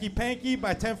little hanky-panky.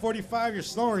 By 10:45, you're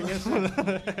snoring. Yes, sir.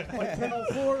 Like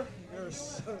 10:04.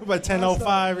 There's By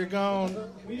 10:05, you're gone.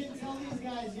 We didn't tell these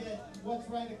guys yet what's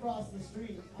right across the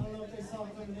street. I don't know if they saw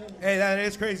it coming in. Hey, that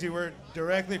is crazy. We're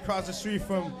directly across the street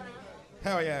from...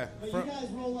 Hell yeah. But you From- guys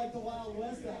roll like the Wild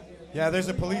West out here, man. yeah, there's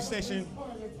a police station.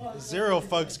 Zero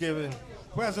fucks given.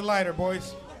 Who has a lighter,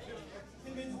 boys?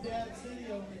 Timmins Dad City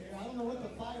over here. I don't know what the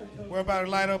fire code We're about to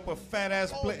light up a fat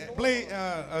ass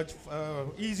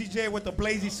Easy J with the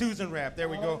Blazy Susan wrap. There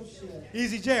we go.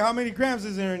 Easy J, how many grams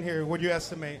is there in here? Would you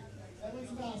estimate? That looks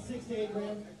about 6 to 8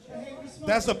 grams. Hey, we smoke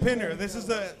That's a pinner. This is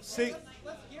the six.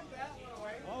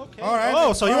 Okay. All right.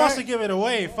 Oh, so he All wants right. to give it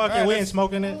away. Fuck All it, right, we ain't let's-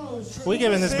 smoking it. We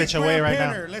giving this 6 bitch away gram right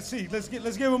pinner. now. Let's see. Let's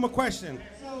give him a question.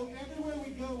 So everywhere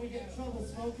we go, we get in trouble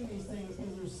smoking these things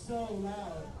because they're so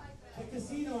loud. The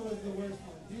casino was the worst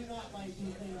one. Do not like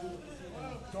these things in the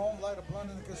casino. Don't light a blunt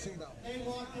in the casino. They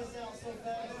walk this out so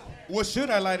fast. What should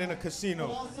I light in a But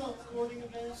casino? also sporting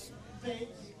events, vapes, you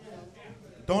know,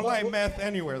 Don't light meth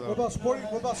anywhere, What though. about sporting?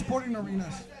 What about sporting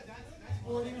arenas?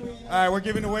 sporting arena. All right, we're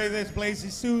giving away this Blazy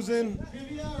Susan,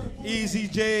 Trivia or pool Easy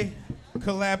J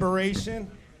collaboration.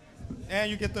 And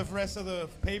you get the rest of the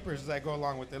papers that go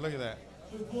along with it. Look at that.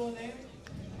 Should we pull a name?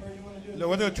 Or you want to do it? Look,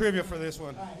 we'll do a trivia for this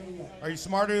one. All right, here we go. Are you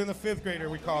smarter than the fifth grader,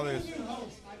 we call this?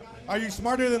 Are you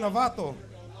smarter than Novato?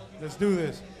 Let's do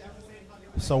this.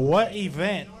 So, what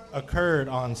event occurred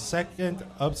on 2nd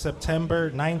of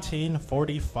September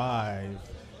 1945?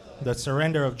 The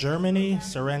surrender of Germany,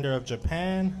 surrender of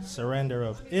Japan, surrender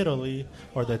of Italy,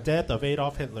 or the death of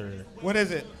Adolf Hitler? What is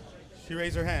it? She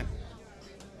raised her hand.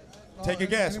 Take a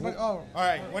guess. Anybody? Oh, All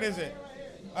right, what is it?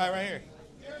 All right, right here.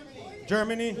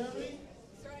 Germany.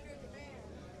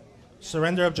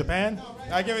 Surrender of Japan?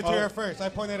 I give it to her first. I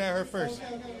pointed at her first.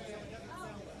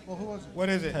 well, who was it? What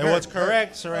is it? It was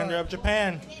correct. Surrender of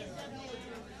Japan.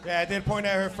 Yeah, I did point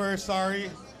at her first. Sorry.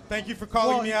 Thank you for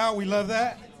calling me out. We love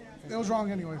that. It was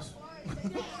wrong, anyways.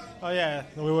 Oh, yeah.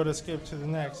 We would have skipped to the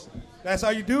next. That's how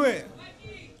you do it.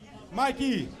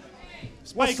 Mikey.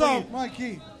 What's up?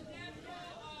 Mikey.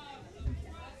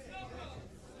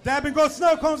 Dab and go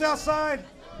snow cones outside.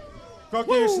 Go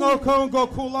get your snow cone. Go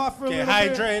cool off for a Get little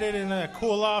bit. hydrated and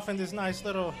cool off in this nice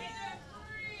little.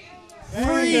 And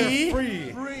they're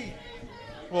free. Free.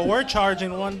 Well, we're charging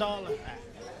 $1.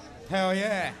 Hell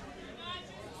yeah.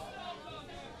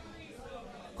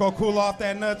 Go cool off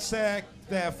that nutsack,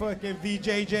 that fucking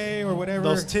VJJ or whatever.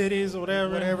 Those titties or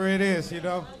whatever. Whatever it is, you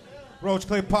know. Roach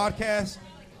Clip Podcast,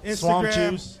 Instagram. Swamp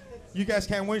juice. You guys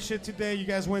can't win shit today. You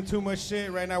guys win too much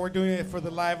shit. Right now we're doing it for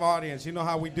the live audience. You know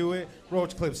how we do it,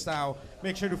 Roach Clip style.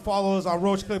 Make sure to follow us on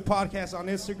Roach Clip Podcast on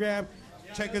Instagram.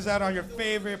 Check us out on your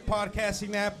favorite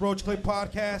podcasting app, Roach Clip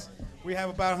Podcast. We have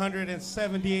about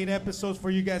 178 episodes for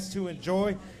you guys to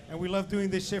enjoy, and we love doing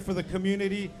this shit for the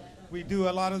community. We do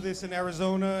a lot of this in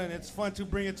Arizona, and it's fun to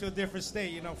bring it to a different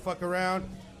state. You know, fuck around,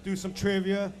 do some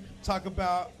trivia, talk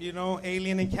about, you know,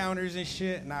 alien encounters and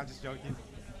shit. Nah, I'm just joking.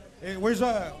 Hey, where's you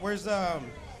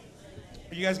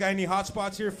guys got any hot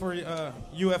spots here for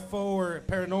UFO or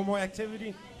paranormal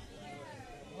activity?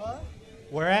 What?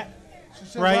 Where at? She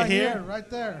said Right here? Right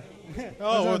there.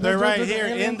 Oh, There's a- they're right there's an here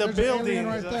alien- in the there's an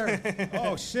alien building. right there.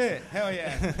 Oh shit! Hell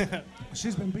yeah!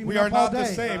 She's been beating We me are up all not the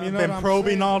day. same. You know Been what I'm probing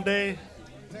saying? all day.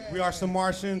 We are some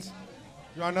Martians.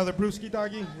 You want another brewski,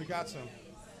 doggy? We got some.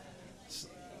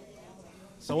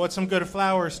 So what's some good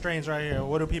flower strains right here?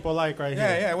 What do people like right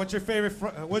Yeah, here? yeah. What's your favorite?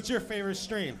 What's your favorite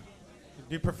strain?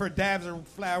 Do you prefer dabs or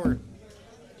flower?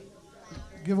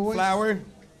 Giveaways. Flower.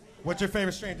 What's your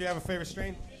favorite strain? Do you have a favorite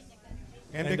strain?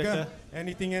 Indica. Indica.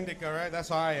 Anything indica, right? That's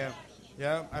how I am.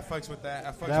 Yeah, I fucks with that.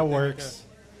 I fucks That with works.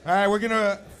 Indica. All right, we're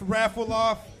gonna raffle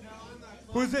off.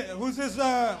 Who's it? Who's this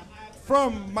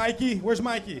from? Mikey. Where's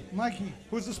Mikey? Mikey.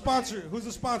 Who's the sponsor? Who's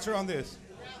the sponsor on this?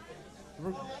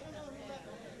 All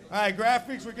right,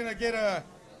 graphics. We're gonna get a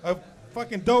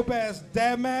fucking dope ass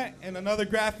dab mat and another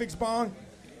graphics bong.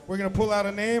 We're gonna pull out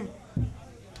a name.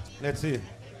 Let's see.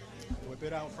 Whip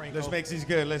it out, Franco. Let's make these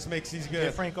good. Let's make these good.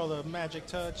 Give Franco the magic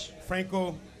touch.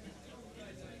 Franco,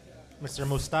 Mr.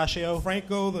 Mustachio.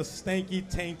 Franco the stanky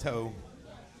tainto.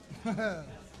 All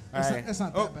right. It's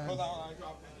not Oh, that bad. hold on.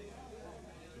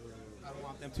 I don't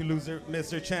want them to miss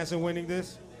their chance of winning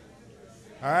this.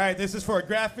 All right, this is for a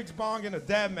graphics bong and a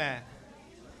dab mat.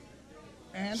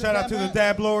 And Shout out to the mat.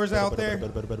 dab blowers out there,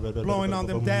 blowing on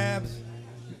them dabs.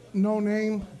 No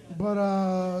name,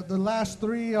 but the last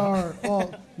three are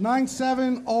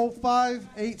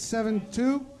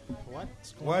 9705872. What?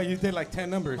 Well, you did like 10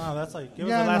 numbers. Wow, that's like, give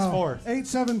us the last four.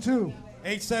 872.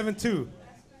 872.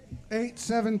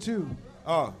 872.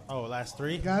 Oh, Last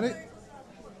three? Got it?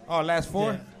 last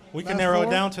four. Yeah. We can Last narrow it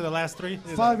four? down to the last three.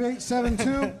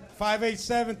 5872.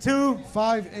 5872.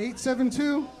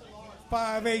 5872.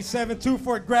 5872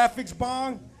 for a graphics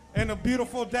bong and a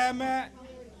beautiful dab mat.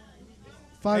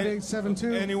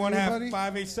 5872. Anyone have Anybody?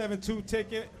 5872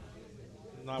 ticket?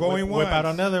 No, Going whip out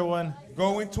once. another one.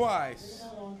 Going twice.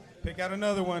 Pick out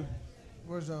another one.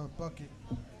 Where's a bucket?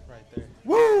 Right there.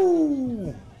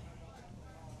 Woo!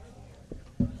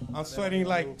 I'm sweating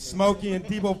like Smokey and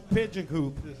Debo Pigeon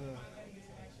Coop.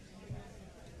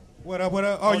 What up, what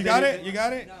up? Oh, you got it? You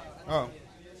got it? Oh,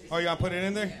 you gonna put it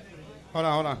in there? Hold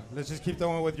on. Let's just keep the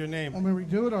one with your name. Want me to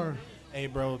redo it or? Hey,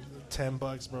 bro, $10,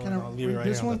 bro. Can And I I'll leave it read right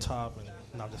this here on one? the top. And,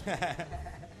 no, I'm just,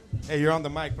 Hey, you're on the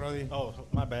mic, brother. oh,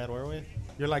 my bad. Where are we?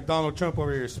 You're like Donald Trump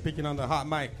over here speaking on the hot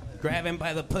mic. Grab him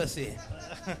by the pussy.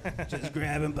 Just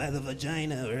grab him by the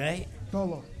vagina, right?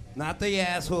 Dolo. Not the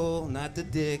asshole, not the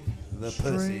dick, the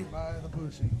Straight pussy. by the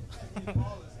pussy.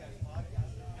 All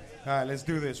right, let's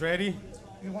do this. Ready?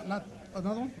 You want not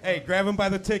another one? Hey, grab him by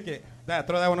the ticket. Throw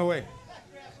that one away.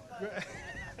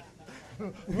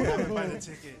 By the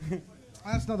ticket.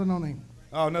 That's another no name.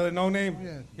 Oh, another no name?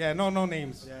 Yeah. Yeah, no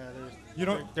names. Yeah, You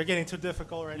don't. they're getting too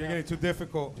difficult right You're now. getting too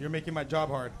difficult. You're making my job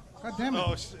hard. God damn it.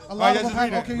 Oh, shit. A All lot right, of just them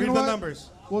read have, it. okay, you Read know the what? numbers.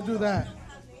 We'll do that.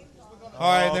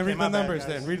 All right, okay, then read my the bad, numbers.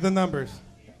 guys. Then read the numbers.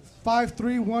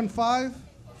 5315,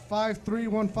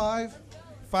 5315,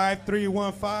 5315.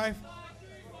 5315.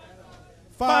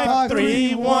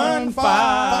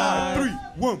 5315.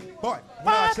 When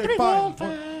I say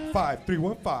 5315.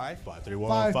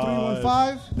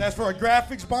 5315. That's for a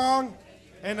graphics bong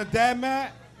and a dad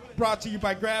mat. Brought to you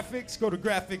by Graphics. Go to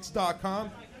graphics.com.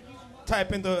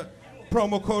 Type in the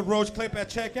promo code RoachClip at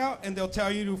checkout, and they'll tell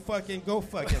you to fucking go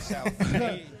fuck yourself.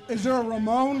 Hey. Is there a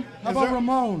Ramon? How Is about there-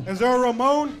 Ramon? Is there a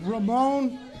Ramon?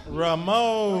 Ramon.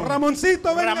 Ramon.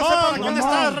 Ramoncito, véngase para Ramón, acá. ¿dónde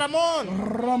estás, Ramón?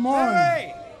 Ramon.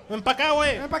 Hey, Ven pa' acá,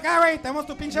 güey. ven para acá, güey. Tenemos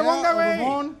tu pinche Yeah, bonga, güey.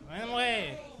 Ramon. Ven,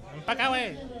 güey. Ven pa' acá,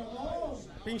 güey.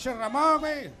 Pinche Ramón,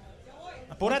 güey.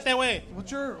 Apúrate, güey.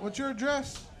 What's your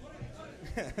address?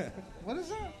 What is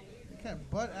that? You can't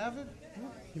Butt Avenue?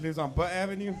 He lives on Butt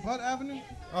Avenue. Butt Avenue?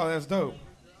 Oh, that's dope.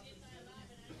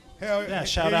 Hell Yeah, here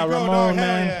shout you out go, Ramon, dog. Hell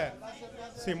man. yeah.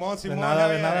 Simon, nada, hell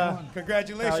de yeah. nada.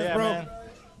 Congratulations, Hell yeah, bro. man.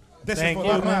 This Thank is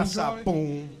for you, the man. raza.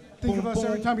 Boom. Think boom, of us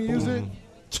every boom, time you use it. boom.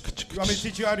 You want me to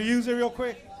teach you how to use it real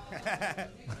quick? Is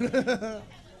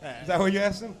that what you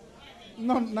asked him?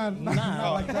 No, not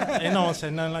like that. Ain't no one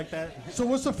said nothing like that. So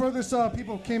what's the furthest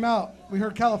people came out? We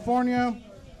heard California,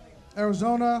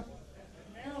 Arizona,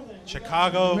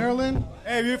 Chicago. Maryland.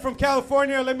 Hey, if you're from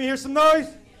California, let me hear some noise.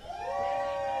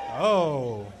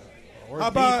 Oh. We're How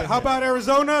deep in about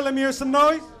Arizona? Let me hear some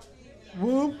noise.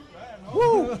 Woo.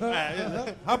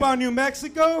 it. How about New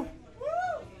Mexico?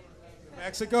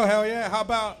 Mexico, hell yeah. How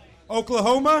about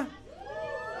Oklahoma?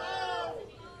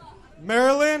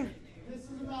 Maryland? This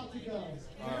is about to go.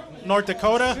 North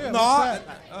Dakota.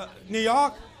 No, New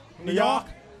York? New York?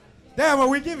 Damn, are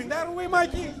we giving that away,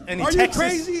 Mikey? Any Are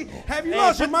Texas? you crazy? Have you Hey,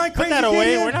 lost your mind, put crazy that away.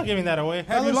 Gideon? We're not giving that away.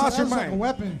 Have you lost your That looks like a mind?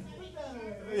 weapon.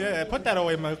 Yeah, put that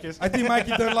away, Marcus. I think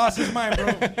Mikey done lost his mind, bro.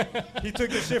 He took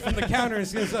the shit from the counter and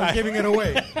is giving it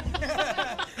away.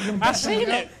 I seen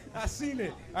it. I seen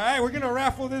it. All right, we're gonna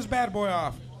raffle this bad boy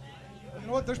off. You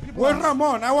know what? There's people. Where's out-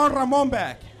 Ramon? I want Ramon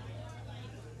back.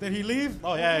 Did he leave?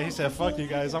 Oh yeah, he said, "Fuck you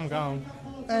guys, I'm gone."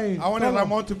 Hey, I wanted Tolo,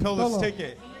 Ramon to pull his Tolo,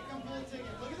 ticket.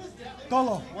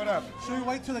 Tolo, What up? should we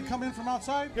wait till they come in from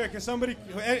outside? Here, can somebody,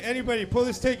 anybody, pull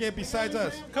this ticket besides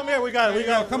us? Come here, we got it. We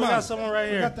got, come we on. got someone right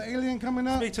We here. got the alien coming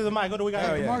up. Speak to the mic. What do we got?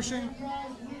 Hell The yeah. Martian.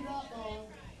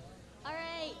 All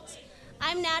right.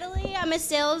 I'm Natalie. I'm a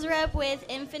sales rep with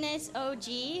Infinite OG.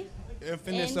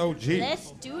 Infinite And OG.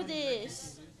 Let's do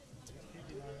this.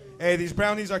 Hey, these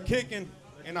brownies are kicking,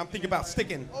 and I'm thinking about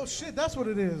sticking. Oh shit, that's what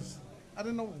it is. I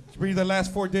didn't know. Read the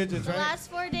last four digits, The right? last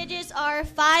four digits are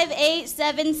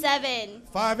 5877.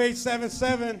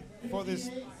 5877 for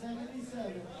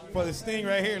this thing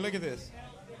right here. Look at this.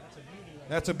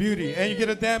 That's a beauty. And you get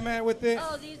a dad mat with it.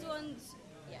 Oh, these ones.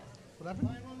 Yeah. What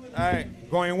happened? All right,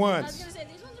 going I was once, going to say,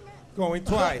 these ones are mad. going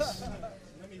twice. All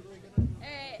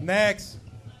right. Next.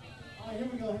 All right, here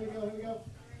we go, here we go, here we go.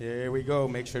 Here we go.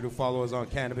 Make sure to follow us on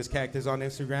Cannabis Cactus on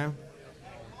Instagram.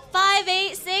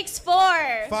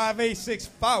 5864.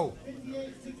 5864.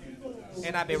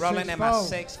 And I be rolling in my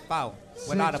 6-4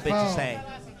 with all the 6-4. bitches say.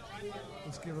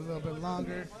 Let's give it a little bit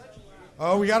longer.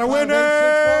 Oh, we got a 5864,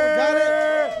 winner. got it.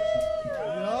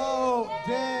 Yo,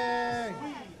 dang.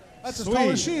 That's as tall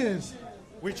Sweet. as she is.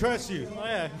 We trust you. Oh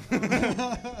yeah.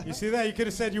 You see that? You could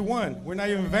have said you won. We're not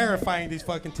even verifying these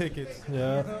fucking tickets.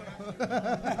 Yeah.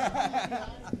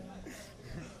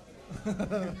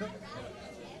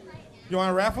 You want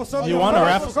to raffle something? You want to Of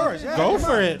course, raffle? Of course. Yeah, Go come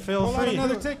for on. it. Feel Pull out free.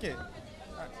 another ticket.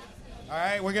 All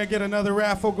right, we're going to get another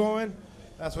raffle going.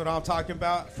 That's what I'm talking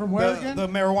about. From where the, again? The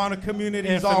marijuana community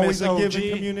is Infamous always a OG.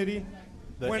 giving community.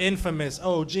 The When- infamous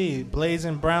OG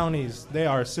Blazing Brownies. They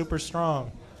are super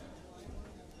strong.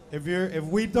 If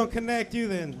weed don't connect you,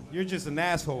 then you're just an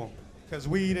asshole. Because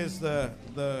weed is the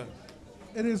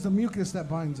It is the mucus that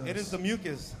binds us. it is the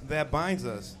mucus that binds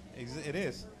us. It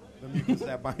is the mucus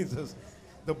that binds us.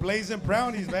 The blazing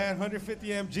brownies, man, 150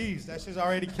 mgs. That shit's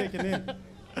already kicking in.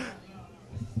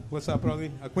 What's up,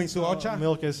 Brody? A Queen Suocha?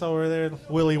 Milk is over there.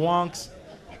 Willy Wonks.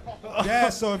 Yeah.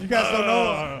 So if you guys don't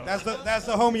know, that's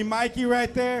the homie Mikey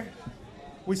right there.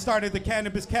 We started the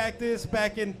Cannabis Cactus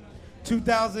back in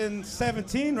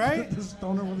 2017, right? This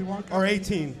stoner Willy Wonka. Or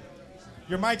 18.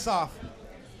 Your mic's off.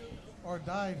 Or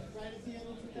died. Right at the end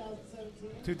of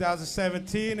 2017.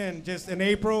 2017, and just in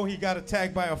April, he got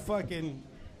attacked by a fucking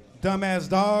dumbass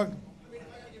dog,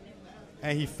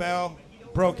 and he fell,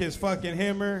 broke his fucking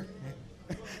hammer,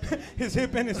 his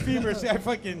hip and his femur. See, I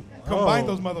fucking combined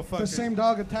those motherfuckers. The same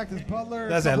dog attacked his butler.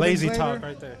 That's that lazy talk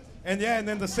right there. And yeah, and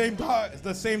then the same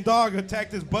dog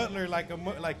attacked his butler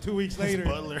like 2 weeks later.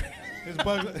 His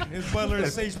butler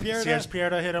is Sage Pierda. Sage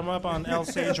Pierda hit him up on El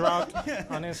Sage Rock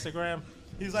on Instagram.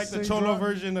 He's like the Cholo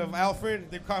version of Alfred.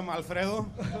 They call him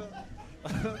Alfredo.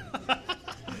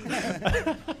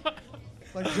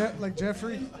 like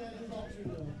Jeffrey.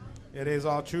 It is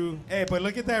all true. Hey, but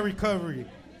look at that recovery.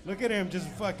 Look at him just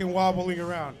fucking wobbling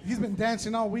around. He's been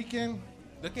dancing all weekend.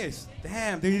 Look at his,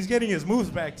 damn, dude, he's getting his moves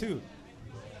back too.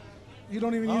 You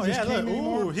don't even use his cane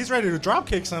anymore. Ooh, he's ready to drop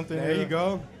kick something. There you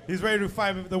go. He's ready to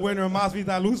fight the winner of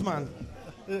Masvidal Usman.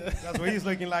 That's what he's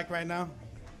looking like right now.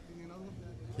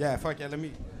 Yeah, fuck yeah, let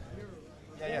me.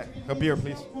 Yeah. A beer,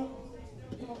 please.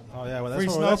 Oh, yeah, well, Free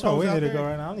that's where we snow need to cones go out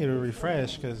right now. I need to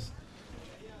refresh because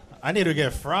I need to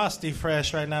get frosty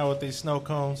fresh right now with these snow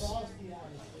cones.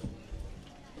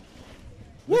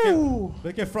 Woo!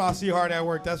 Look at Frosty hard at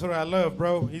work. That's what I love,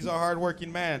 bro. He's a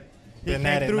hard-working man. He Been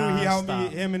at came it through. He helped me. nonstop.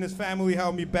 Him and his family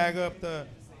helped me bag up the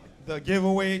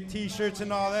giveaway T-shirts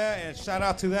and all that. And shout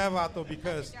out to that Vato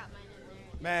because,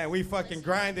 man, we fucking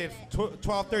grinded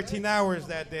 12, 13 hours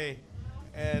that day.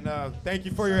 And thank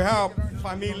you for your help,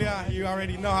 familia. You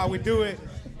already know how we do it.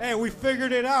 Hey, we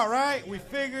figured it out, right? We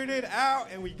figured it out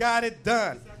and we got it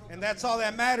done. And that's all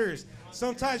that matters.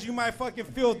 Sometimes you might fucking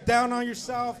feel down on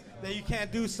yourself that you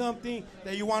can't do something,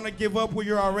 that you want to give up what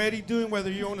you're already doing,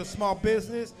 whether you own a small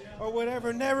business or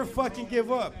whatever. Never fucking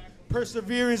give up.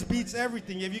 Perseverance beats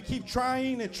everything. If you keep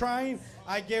trying and trying,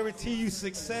 I guarantee you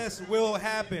success will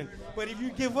happen. But if you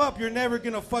give up, you're never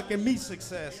going to fucking meet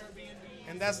success.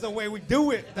 And that's the way we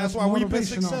do it. That's why we've been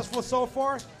successful so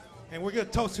far. And we're going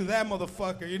to toast to that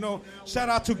motherfucker. You know, shout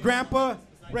out to Grandpa.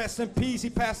 Rest in peace. He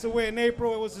passed away in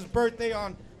April. It was his birthday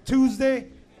on Tuesday.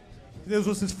 This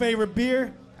was his favorite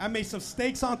beer. I made some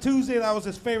steaks on Tuesday. That was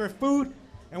his favorite food.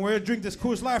 And we're going to drink this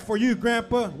Coors Light for you,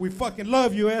 Grandpa. We fucking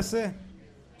love you, Ese.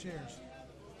 Cheers.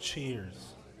 Cheers.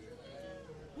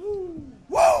 Woo!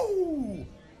 Woo!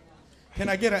 Can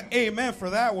I get an amen for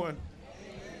that one?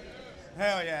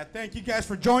 Hell yeah. Thank you guys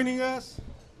for joining us.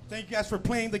 Thank you guys for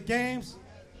playing the games,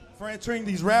 for entering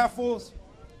these raffles,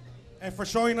 and for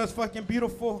showing us fucking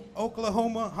beautiful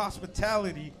Oklahoma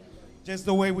hospitality just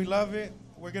the way we love it.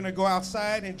 We're going to go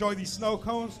outside, enjoy these snow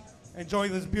cones, enjoy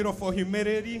this beautiful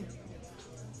humidity.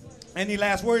 Any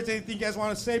last words, anything you guys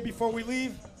want to say before we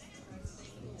leave?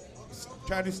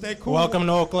 Try to stay cool. Welcome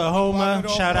to Oklahoma. Welcome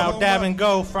to Shout out Oklahoma. Dab and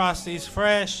Go, Frosty's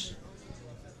Fresh.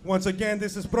 Once again,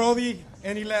 this is Brody.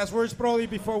 Any last words, Brody,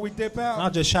 before we dip out? I'll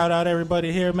just shout out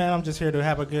everybody here, man. I'm just here to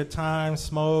have a good time,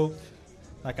 smoke.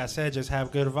 Like I said, just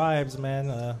have good vibes,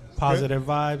 man. Positive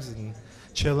vibes and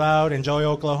chill out. Enjoy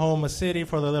Oklahoma City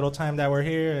for the little time that we're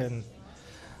here. And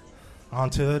on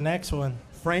to the next one.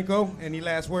 Franco, any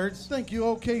last words? Thank you,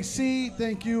 OKC.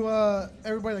 Thank you,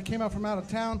 everybody that came out from out of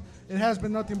town. It has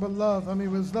been nothing but love. I mean,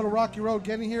 it was a little rocky road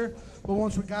getting here, but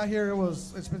once we got here,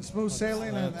 it's been smooth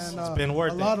sailing and It's been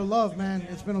worth a it. lot of love, man.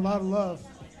 It's been a lot of love.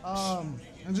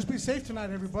 And just be safe tonight,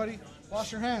 everybody.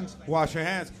 Wash your hands. Wash your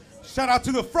hands. Shout out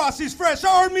to the Frosty's Fresh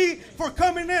Army for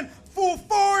coming in full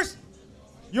force.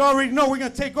 You already know we're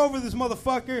going to take over this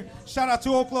motherfucker. Shout out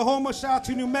to Oklahoma. Shout out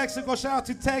to New Mexico. Shout out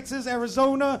to Texas,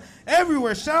 Arizona,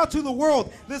 everywhere. Shout out to the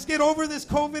world. Let's get over this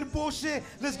COVID bullshit.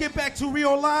 Let's get back to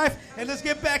real life. And let's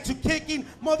get back to kicking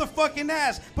motherfucking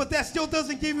ass. But that still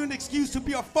doesn't give you an excuse to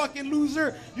be a fucking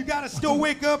loser. You got to still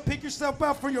wake up, pick yourself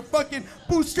up from your fucking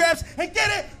bootstraps, and get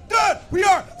it done. We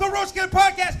are the Roach Kid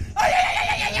Podcast.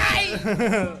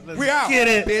 We out. Get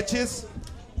it. Bitches.